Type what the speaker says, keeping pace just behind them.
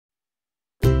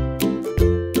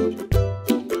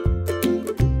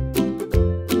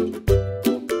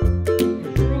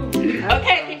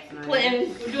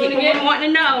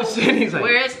to know, Sydney's like,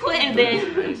 where's Clinton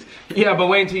been? Yeah, but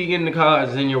wait until you get into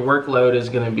college, then your workload is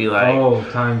gonna be like, oh,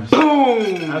 times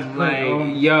boom!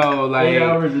 Like, yo, like 8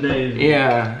 hours a day.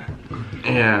 Yeah,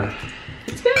 yeah.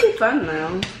 It's gonna be fun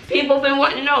though. People been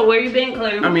wanting to know where you been,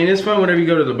 Clinton. I mean, it's fun whenever you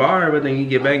go to the bar, but then you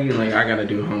get back, you're like, I gotta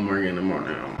do homework in the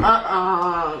morning.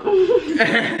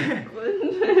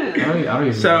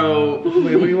 So,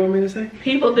 wait, what do you want me to say?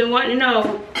 People been wanting to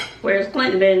know, where's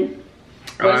Clinton been?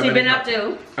 What's he been up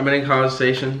to? I've been in College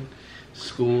Station,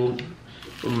 school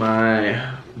with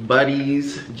my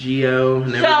buddies, Gio,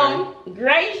 and everybody. So,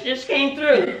 Grace just came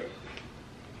through.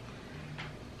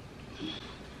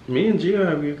 Me and Gio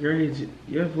have good grades.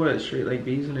 You have what, straight like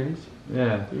B's and A's?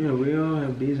 Yeah. Yeah, we all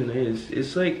have B's and A's.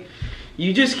 It's like,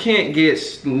 you just can't get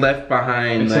left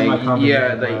behind. Except Like,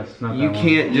 yeah, like, you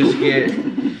can't just get,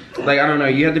 like, I don't know,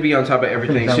 you have to be on top of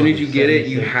everything. As soon as you get it,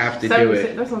 you have to do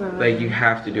it. Like, you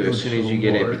have to do it as soon as you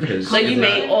get it, because. So you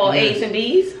made all A's and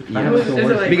B's? Yeah.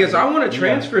 Because I want to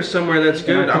transfer somewhere that's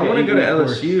good. I want to go to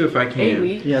LSU if I can.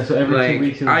 Yeah, so every 2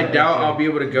 weeks. I doubt I'll be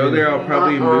able to go there. I'll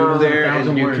probably move there and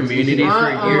do community for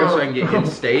a year so I can get in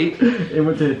state. It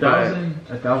went to 1,000.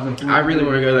 I really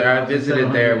want to go there. I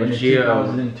visited there with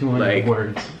Gio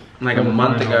like a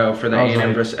month ago for the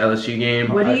A&M versus LSU game.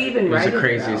 What do you even write? It was the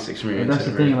craziest experience. That's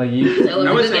the thing, like you.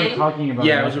 I was talking about.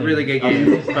 Yeah, it was a really good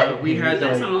game. But we had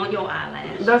That's to. on your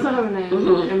eyelash. That's not her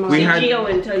name. We had. Gio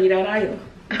wouldn't tell you that either.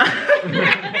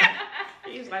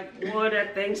 He's like, boy,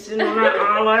 that thing sitting on that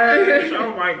eyelash.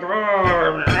 Oh my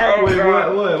god. Oh Wait,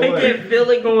 god. what? They get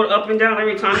Philly going up and down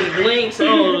every time he blinks. Oh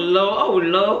low, oh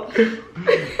low.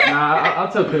 Nah,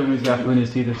 I'll tell Clinton he's got flint in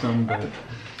his teeth or something, but.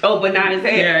 Oh, but not his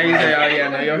hair. Yeah, he's like, oh yeah,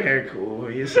 no, your hair cool.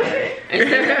 He's like.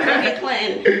 And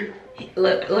Clinton,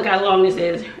 look how long this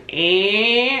is.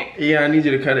 And Yeah, I need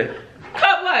you to cut it.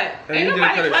 cut what? Ain't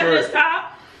nobody cut this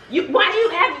top. Why do you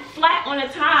have it flat on the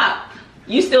top?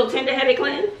 You still tender-headed,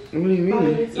 Clinton? What do you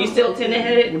mean? You still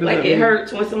tender-headed? Like it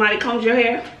hurts when somebody combs your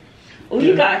hair? Oh,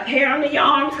 you got hair under your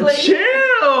arms, Clinton? Chill,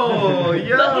 yo. Look,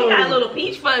 you got a little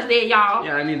peach fuzz there, y'all.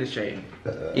 Yeah, I need to shave.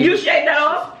 You shave that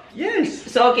off? Yes.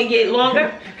 So it can get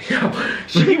longer? Yo,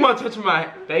 she want to touch my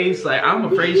face. Like, I'm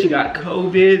afraid she got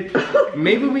COVID.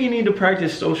 Maybe we need to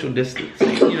practice social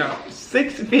distancing. You know,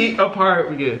 6 feet apart,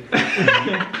 we good.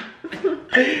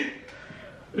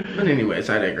 But anyways,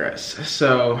 I digress.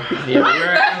 So, yeah, we're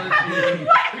at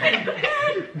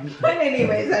LSU. But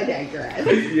anyways, I digress.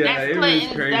 Yeah, That's it was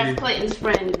Clinton's, crazy. that's Clinton's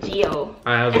friend, Gio.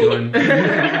 How's it going?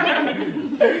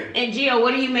 And Gio,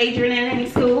 what are you majoring in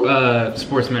school?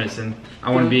 Sports medicine.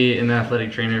 I want to be an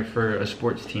athletic trainer for a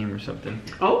sports team or something.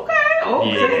 Okay,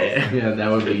 okay. Yeah. Yeah,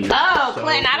 that would be. Oh, so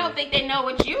Clinton, I cool. don't think they know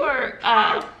what you were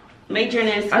majoring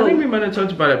in school. I think we might have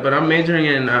talked about it, but I'm majoring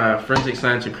in forensic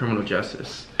science and criminal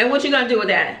justice. And what you gonna do with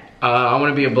that? I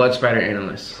want to be a blood spatter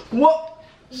analyst. What?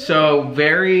 So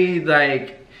very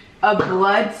like A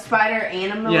blood spider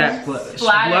animal? yeah,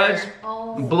 Splatter.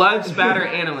 blood spatter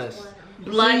analyst.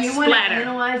 Blood So you want to splatter.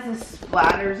 analyze the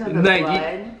splatters of the Like,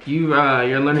 blood?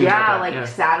 you're learning Yeah, about like that.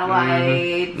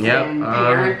 satellites Yep, and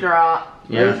parent drop.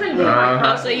 Yeah.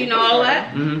 Oh, so you know all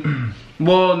that?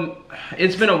 Well,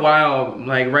 it's been a while.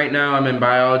 Like right now, I'm in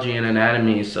biology and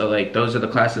anatomy, so like those are the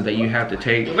classes that you have to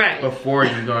take before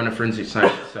you go into forensic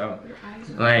science. So,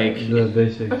 like, The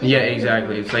basics. yeah,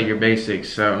 exactly. It's like your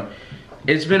basics. So,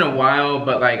 it's been a while,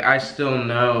 but like I still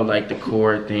know like the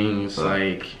core things.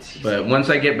 Like, but once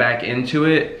I get back into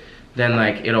it, then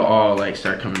like it'll all like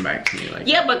start coming back to me. Like,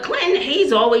 Yeah, but Clinton,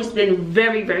 he's always been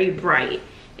very, very bright.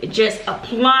 Just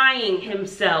applying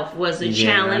himself was a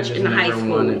challenge in high school.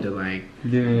 Wanted to like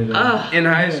Yeah. in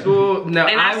high school. No,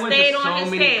 And I went stayed to on so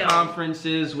his many tail.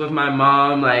 conferences with my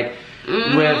mom, like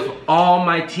with all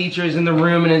my teachers in the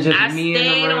room, and it's just I me in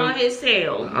stayed the room. on his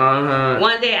tail. Uh-huh.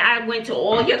 One day I went to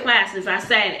all your classes. I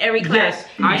sat in every class. Yes,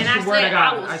 I and I swear to said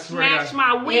God, I will I swear to snatch God.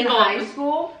 my wig In off. high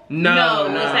school? No,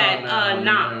 it was at,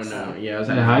 Knox. No, yeah, it was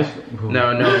In at high school.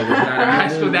 No, it was not in high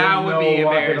school. That would be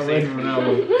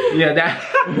embarrassing. Yeah, that.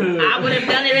 I would have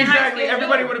done it in high Exactly. school.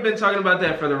 Everybody would have been talking about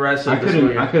that for the rest I of the school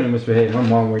couldn't year. misbehave. My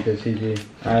mom worked at TV.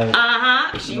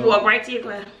 She walked right to your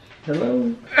class.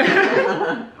 Hello.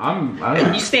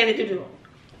 You stand at the door.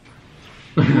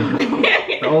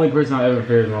 The only person I ever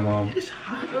feared is my mom.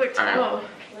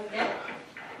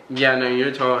 Yeah, no,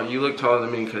 you're tall. You look taller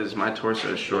than me because my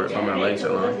torso is short, but my legs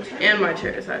are long. And my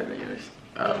chair is higher than yours.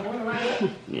 Oh,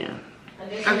 yeah.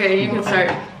 Okay, you can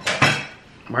start.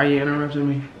 Why are you interrupting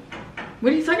me?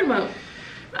 What are you talking about?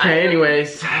 Okay,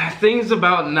 anyways, things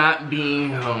about not being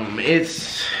home.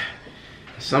 It's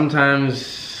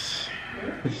sometimes,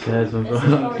 It's sad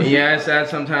sometimes. yeah, it's sad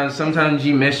sometimes. Sometimes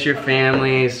you miss your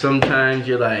family. Sometimes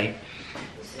you're like,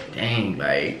 dang,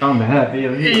 like, I'm happy.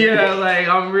 yeah, like,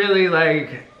 I'm really,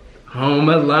 like, home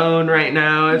alone right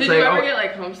now. It's Did like, you ever oh, get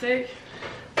like homesick?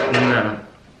 no.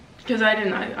 Because I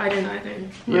didn't either.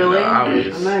 Really? No, I was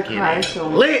I'm gonna cry getting so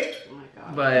much. lit. Oh my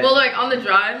god. But Well, like on the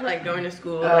drive, like going to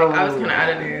school, like I was kind of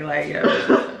out of there. Like it was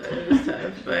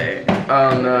tough, but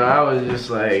oh no, I was just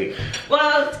like,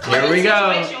 Well, here we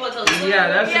go. situation was a little Yeah,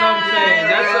 that's what I'm saying.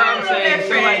 That's what I'm saying.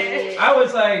 So like, I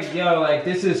was like, yo, like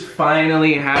this is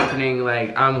finally happening.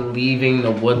 Like I'm leaving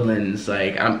the woodlands.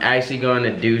 Like I'm actually going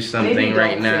to do something Maybe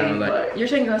right don't now. say, Like, but- you're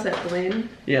taking us at Flynn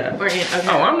yeah. or okay.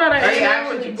 Oh, I'm not. Are you What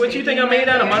actually what you think I'm taking made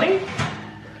out of that money?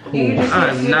 You just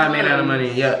I'm need not to made out of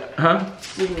money yet, huh?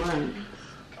 run.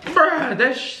 Bruh,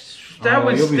 that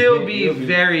would you'll be still paying- be you'll be-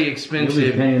 very You'll be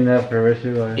expensive. paying that for the rest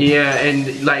of your life. Yeah,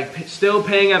 and like still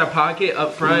paying out of pocket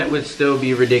up front would still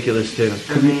be ridiculous too.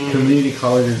 Community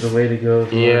college is the way to go.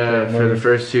 Yeah, for the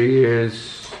first 2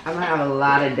 years. I'm gonna have a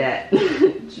lot of debt.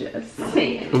 Just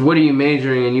saying. What are you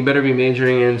majoring in? You better be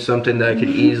majoring in something that could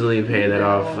easily pay that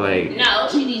off. Like, No,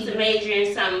 she needs to major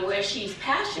in something where she's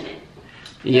passionate.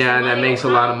 yeah, and that makes a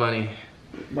lot of money.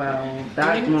 Well,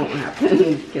 that won't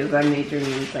happen because I'm majoring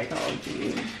in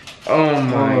psychology. Oh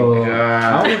my Oh,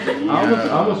 god. I almost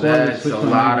wanted to That's switch a my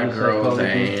lot major of to girls at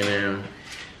psychology. A&M.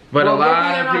 But Well, a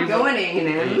lot they're of not people. going to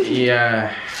A&M.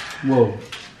 Yeah. Whoa.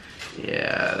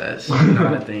 Yeah, that's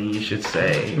not a thing you should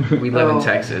say. We live in Oh.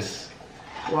 Texas.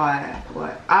 Why?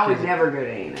 What? I would never go to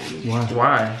A&M. Why?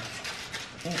 Why?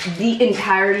 The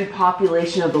entirety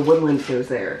population of the Woodlands goes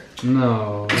there.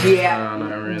 No. Yeah. No,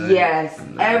 not really. Yes.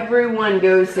 No. Everyone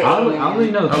goes to I A&M.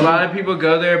 only know A lot of people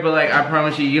go there, but like I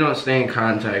promise you, you don't stay in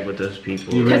contact with those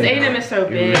people. You Because really A&M is so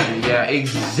big. Yeah,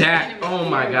 exact. Oh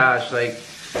my gosh, like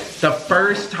the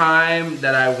first time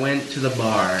that I went to the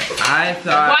bar, I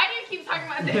thought. Why do you keep talking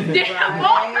about this damn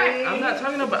bar? I'm not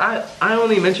talking about. I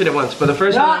only mentioned it once, but the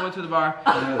first time I went to the bar,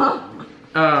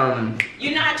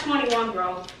 You're not 21,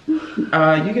 bro.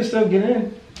 you can still get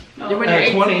in. When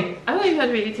At you're 20. 18. I thought you had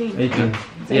to be 18. 18.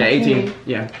 Yeah, 18.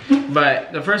 Yeah.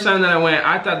 But the first time that I went,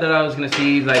 I thought that I was gonna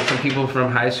see like some people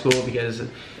from high school because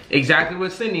exactly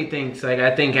what Sydney thinks. Like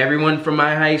I think everyone from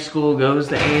my high school goes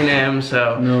to A&M,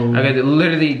 so No. I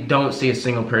literally don't see a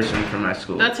single person from my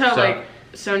school. That's how So- like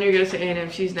Sonia goes to A&M.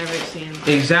 She's never seen.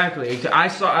 Exactly.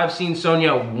 I've seen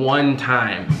Sonia one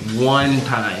time. One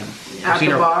time. I've At seen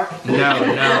the her. bar?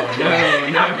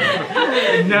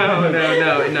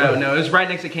 No. It was right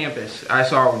next to campus. I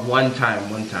saw her one time.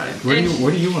 Where do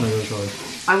you want to go to college?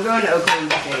 I'm going to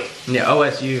Oklahoma State. Yeah,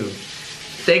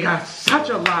 OSU. They got such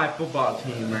a live football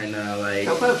team right now. Like,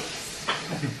 Go Pokes.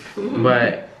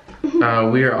 but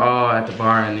we were all at the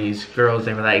bar and these girls,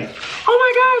 they were like, "Oh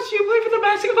my gosh, you play for the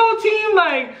basketball team!"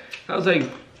 Like, I was like,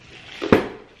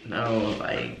 "No,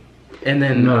 like." And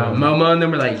then No. Momo and them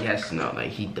were like, "Yes, no, like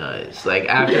he does." Like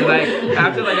after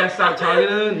I stopped talking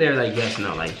to them, they're like, "Yes,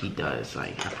 no, like he does.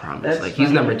 Like I promise. That's like he's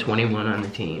funny. number 21 on the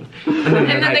team." And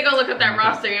then they go look up that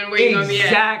roster and where you gonna be at.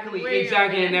 Exactly, Where you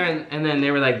exactly. gonna be And then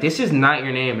they were like, "This is not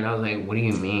your name," and I was like, "What do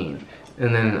you mean?"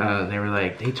 And then they were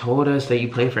like, "They told us that you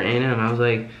play for A&M." I was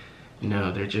like, "No,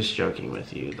 they're just joking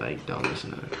with you. Like, don't listen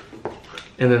to them."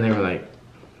 And then they were like,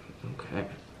 "Okay."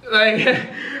 Like,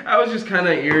 I was just kind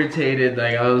of irritated.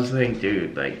 Like, I was like,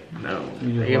 "Dude, like, no.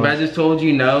 Like, if I just told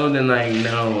you no, then like,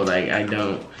 no, like, I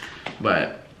don't."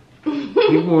 But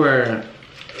people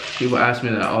ask me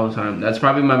that all the time. That's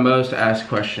probably my most asked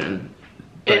question.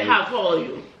 And how tall are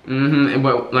you?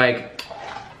 But like,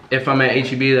 if I'm at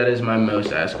HEB, that is my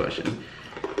most asked question.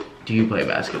 Do you play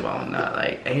basketball or not?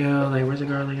 Like, hey yo, like, where's the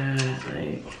garlic at?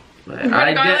 Like, but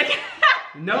I did.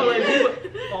 No, like,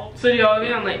 people, So do y'all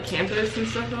be on like campus and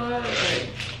stuff like that? Like,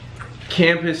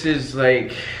 campus is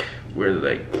like, we're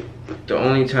like, the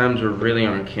only times we're really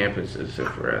on campus is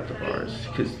if we're at the bars,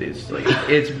 because it's like,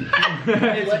 it's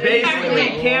basically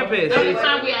campus. Every It's-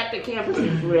 time we're at the campus,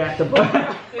 we're at the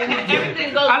bar.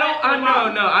 Everything goes back to the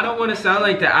bar. I don't want to sound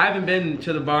like that. I haven't been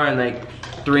to the bar in like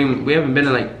we haven't been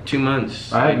in like 2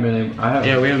 months. I haven't been.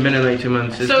 Yeah, we haven't been in like 2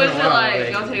 months. It's so been is a it while,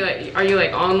 like y'all take like? Are you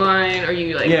like online or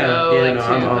you like yeah, go yeah, like no, to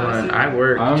I'm the online. classes? I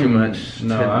work too much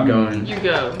no, to I'm- going. You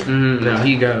go. No,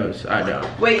 he goes. I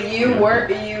don't. Wait, you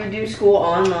do school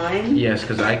online? Yes,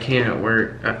 because I can't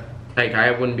work. Like,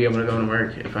 I wouldn't be able to go to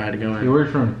work if I had to go in. You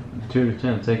work from 2 to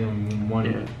 10, taking one.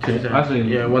 Yeah, 2 to 10. Actually,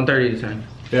 Yeah, 1:30 to 10.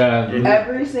 Yeah.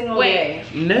 Every single day.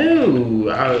 No,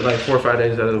 I was like 4 or 5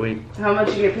 days out of the week. How much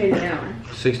you get paid an hour?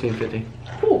 $16.50.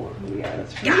 Ooh, yeah,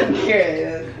 that's God.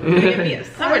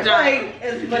 Summer job.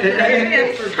 As much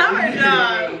as Summer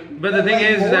job. But the thing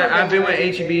is that I've been with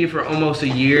HEB for almost a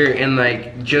year, and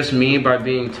like just me by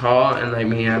being tall and like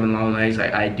me having long legs,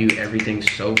 like I do everything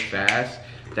so fast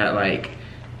that like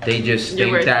they just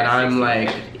You're think that working I'm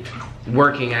like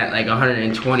working at like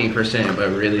 120%, but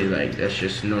really like that's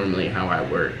just normally how I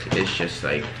work. It's just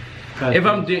like if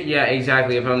I'm doing, yeah,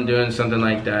 exactly. If I'm doing something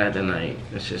like that, then like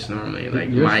it's just normally like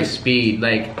my speed.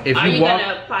 Like if Are you walk,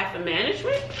 gonna apply for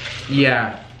management?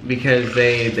 yeah, because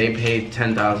they paid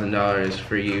 $10,000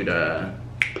 for you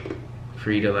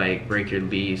to like break your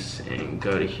lease and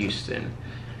go to Houston,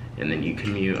 and then you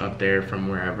commute up there from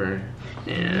wherever.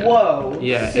 And Whoa.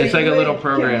 yeah, So it's like you a little would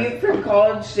program. Commute from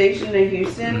College Station to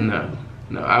Houston?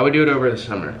 No, I would do it over the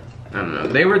summer. I don't know.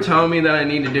 They were telling me that I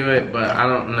need to do it, but I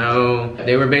don't know.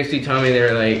 They were basically telling me, they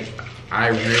were like, I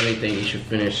really think you should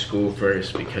finish school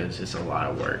first because it's a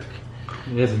lot of work.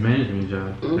 It's a management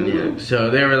job. Yeah. So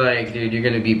they were like, dude, you're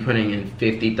gonna be putting in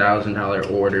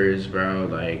 $50,000 orders, bro.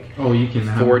 Like, oh, you can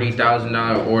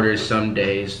 $40,000 orders some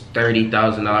days,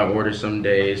 $30,000 orders some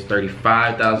days,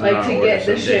 $35,000 Like to get the orders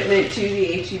some days. shipment to the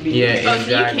HEB. Yeah, Oh, so you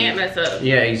exactly. can't mess up.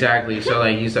 Yeah, exactly. So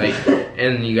like he's like,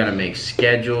 and you gotta make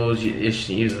schedules. He's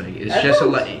like, it's That just a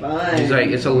sounds lot. fun. He's like,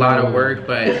 it's a lot of work,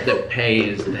 but the pay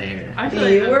is there. I feel Do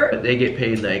like you that- work? They get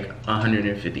paid like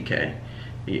 150K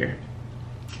a year.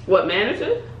 What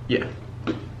manager? Yeah.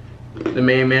 The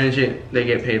main manager, they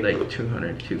get paid like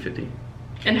 200, 250.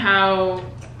 And how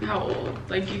old?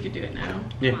 Like you could do it now.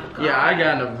 Yeah. my God. Yeah, I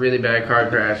got in a really bad car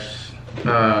crash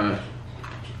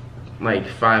like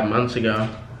 5 months ago.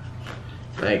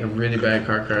 Like a really bad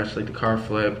car crash. Like the car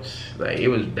flipped. Like it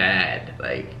was bad.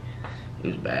 Like it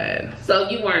was bad. So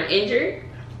you weren't injured?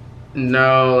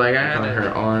 No, like I had her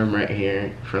arm right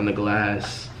here from the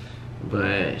glass,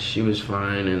 but she was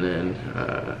fine, and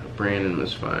then Brandon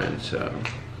was fine. So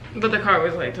But the car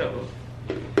was like total.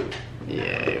 yeah,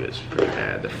 it was pretty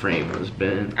bad. The frame was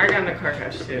bent. I got in a car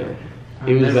crash too.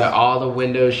 It was that all the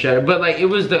windows shattered, but like it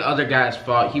was the other guy's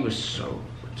fault. He was so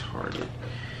retarded.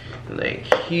 Like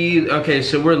okay,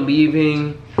 so we're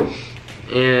leaving,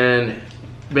 and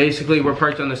basically we're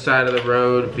parked on the side of the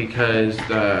road because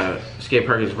the skate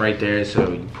park is right there. So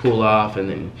you pull off and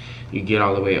then you get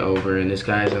all the way over, and this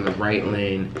guy's in the right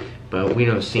lane, but we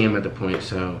don't see him at the point.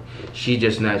 So she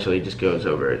just naturally just goes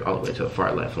over all the way to the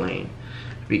far left lane,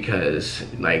 because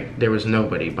like there was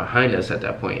nobody behind us at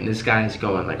that point, and this guy's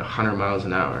going like 100 miles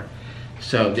an hour.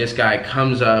 So this guy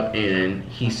comes up and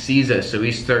he sees us, so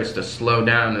he starts to slow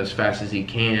down as fast as he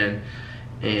can,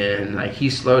 and like he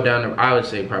slowed down to, I would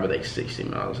say probably like 60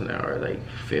 miles an hour, like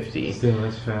 50. Still,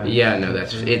 that's fast. Yeah, no,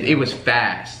 that's it was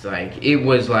fast. Like it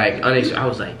was like I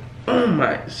was like, oh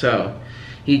my. So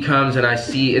he comes and I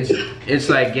see it's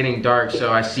like getting dark,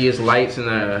 so I see his lights in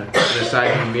the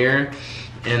side of the mirror,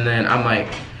 and then I'm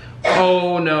like,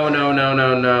 oh no,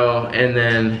 and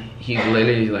then he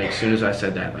literally, like, as soon as I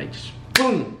said that, like, just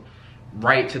boom,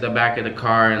 right to the back of the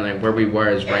car, and like where we were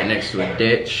is right next to a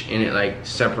ditch, and it like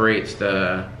separates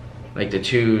the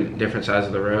two different sides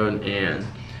of the road, and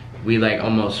we like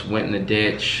almost went in the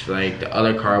ditch. Like the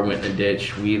other car went in the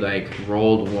ditch. We like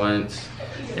rolled once,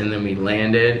 and then we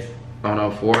landed on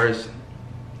all fours,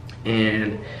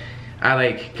 and I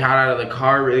like got out of the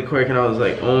car really quick, and I was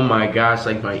like, oh my gosh,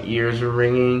 like my ears were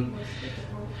ringing.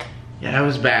 Yeah, that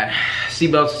was bad.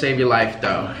 Seatbelts save your life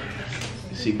though.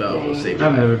 Seatbelt will save your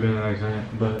I've life. never been in an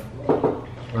accident, but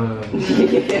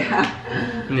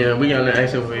Yeah. Yeah, we got in an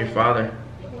accident with your father.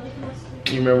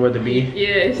 You remember what the B?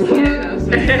 Yes. I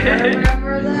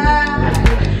remember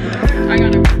that. I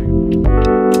got a